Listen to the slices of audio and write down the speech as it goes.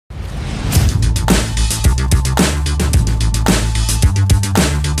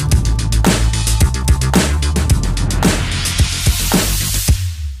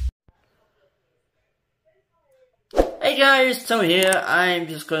guys, Tony here. I'm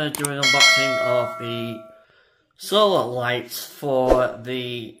just going to do an unboxing of the solar lights for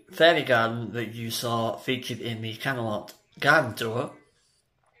the fairy garden that you saw featured in the Camelot garden tour.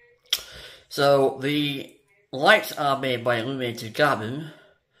 So the lights are made by Illuminated Garden.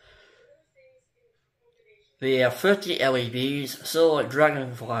 They are 30 LEDs, solar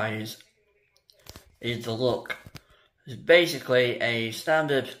dragonflies is the look. It's basically a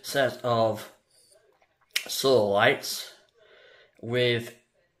standard set of solar lights with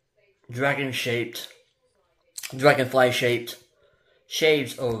dragonfly shaped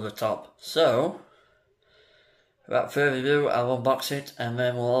shades over the top. So without further ado, I'll unbox it and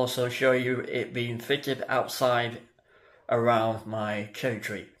then we'll also show you it being fitted outside around my cherry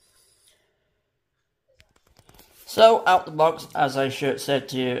tree. So out the box, as I said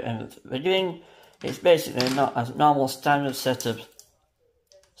to you in the beginning, it's basically not a normal standard set of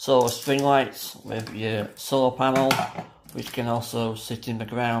solar string lights with your solar panel, which can also sit in the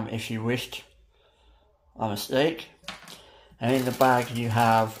ground if you wished on a stake. And in the bag you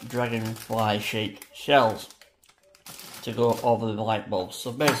have dragonfly shaped shells to go over the light bulbs.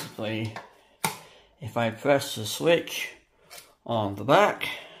 So basically, if I press the switch on the back,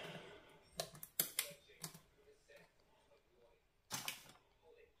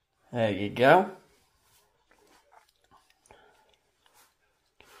 there you go.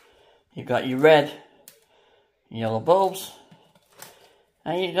 You've got your red, yellow bulbs,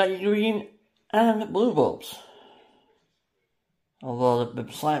 and you've got your green and blue bulbs. Although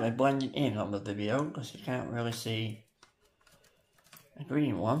they're slightly blended in on the video because you can't really see a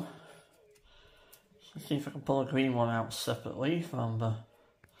green one. Let's see if I can pull a green one out separately from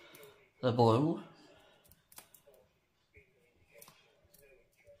the blue.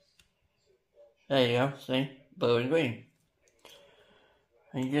 There you go, see? Blue and green.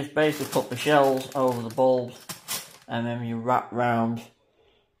 And you just basically put the shells over the bulbs and then you wrap round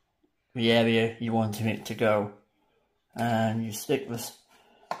the area you want it to go. And you stick this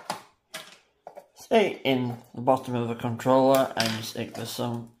in the bottom of the controller and you stick the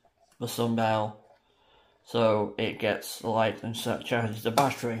sundial so it gets the light and charges the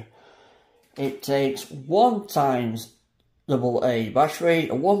battery. It takes 1 times AA battery,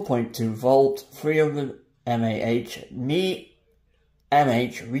 a 1.2 volt, 300 mAh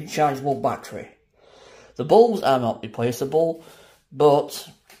rechargeable battery. The bulbs are not replaceable, but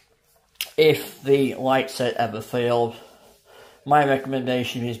if the light set ever failed, my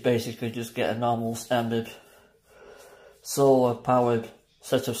recommendation is basically just get a normal standard solar powered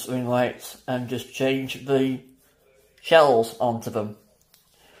set of string lights and just change the shells onto them.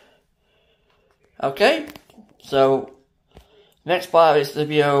 Okay, so next part of this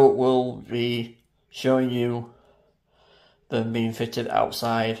video will be showing you them being fitted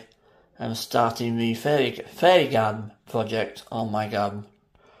outside and starting the fairy garden project on my garden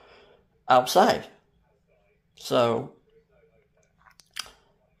outside. So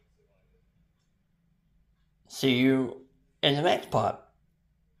see you in the next part.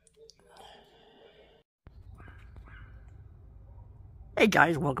 Hey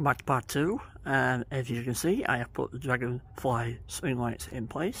guys, welcome back to part 2, and as you can see I have put the dragonfly string lights in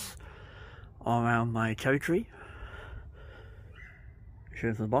place around my cherry tree. Show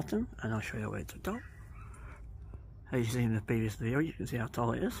you from the bottom and I'll show you where to go. As you see in the previous video, you can see how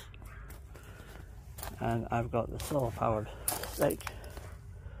tall it is. And I've got the solar powered stake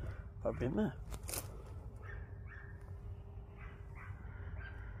up in there.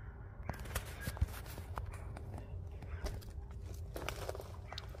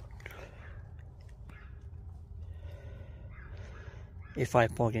 If I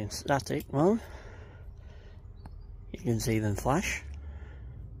plug in static mode, you can see them flash.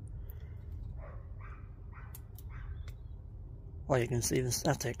 Or you can see them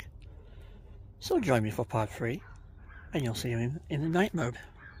static. So join me for part 3 and you'll see them in the night mode.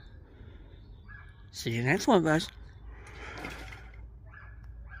 See you next one, guys.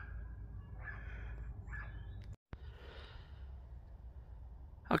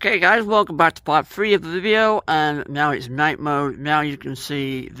 Okay guys, welcome back to part 3 of the video, and now it's night mode. Now you can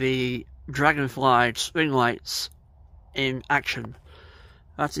see the dragonfly string lights in action.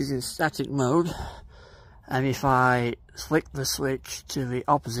 That is in static mode, and if I flick the switch to the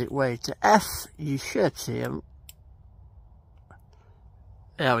opposite way to F, you should see them.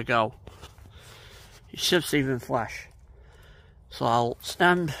 There we go. You should see them flash. So I'll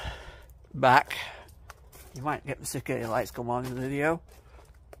stand back. You might get the security lights come on in the video.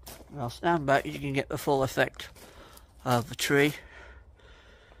 I'll stand back, you can get the full effect of the tree.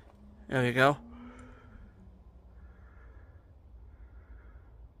 There we go.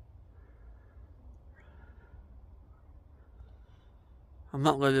 I'm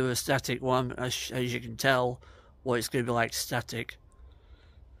not going to do a static one, as you can tell what it's going to be like static.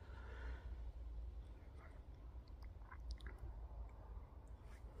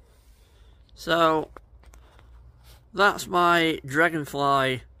 So that's my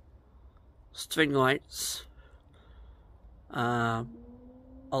Dragonfly string lights. All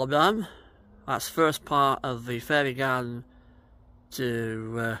done. That's the first part of the fairy garden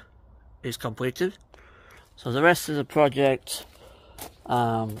is completed. So the rest of the project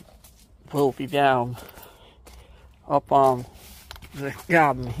will be down up on the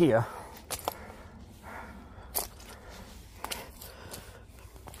garden here.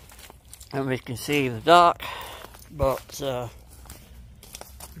 And we can see the dark, but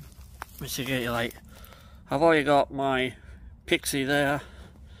let's get you like, I've already got my pixie there.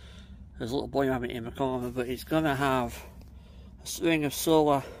 There's a little boy rabbit in the corner, but it's gonna have a string of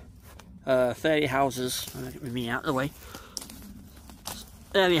solar fairy houses. I'm gonna get me out of the way.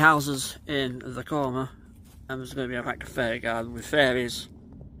 Fairy houses in the corner, and there's gonna be like a fairy garden with fairies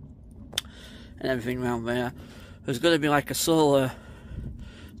and everything around there. There's gonna be like a solar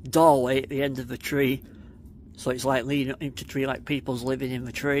doorway at the end of the tree, so it's like leading up into the tree, like people's living in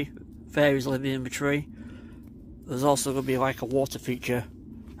the tree, fairies living in the tree. There's also going to be like a water feature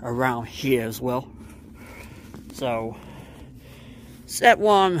around here as well. So step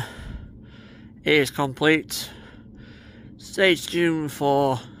 1 is complete. Stay tuned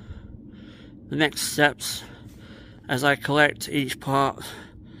for the next steps as I collect each part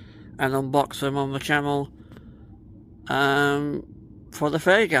and unbox them on the channel for the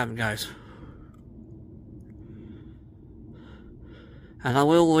fairy garden, guys. And I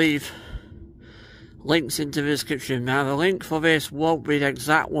will leave links into the description. Now the link for this won't be the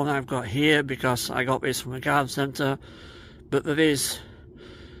exact one I've got here because I got this from a garden centre, but there is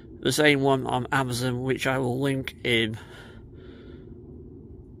the same one on Amazon which I will link in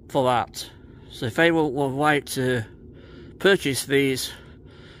for that. So if anyone would like to purchase these,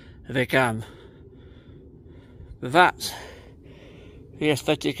 they can. But that's the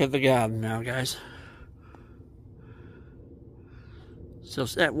aesthetic of the garden now, guys. So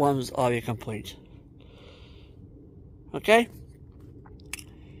step 1's already complete. Okay?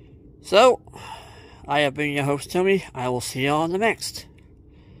 So, I have been your host, Tommy. I will see you on the next.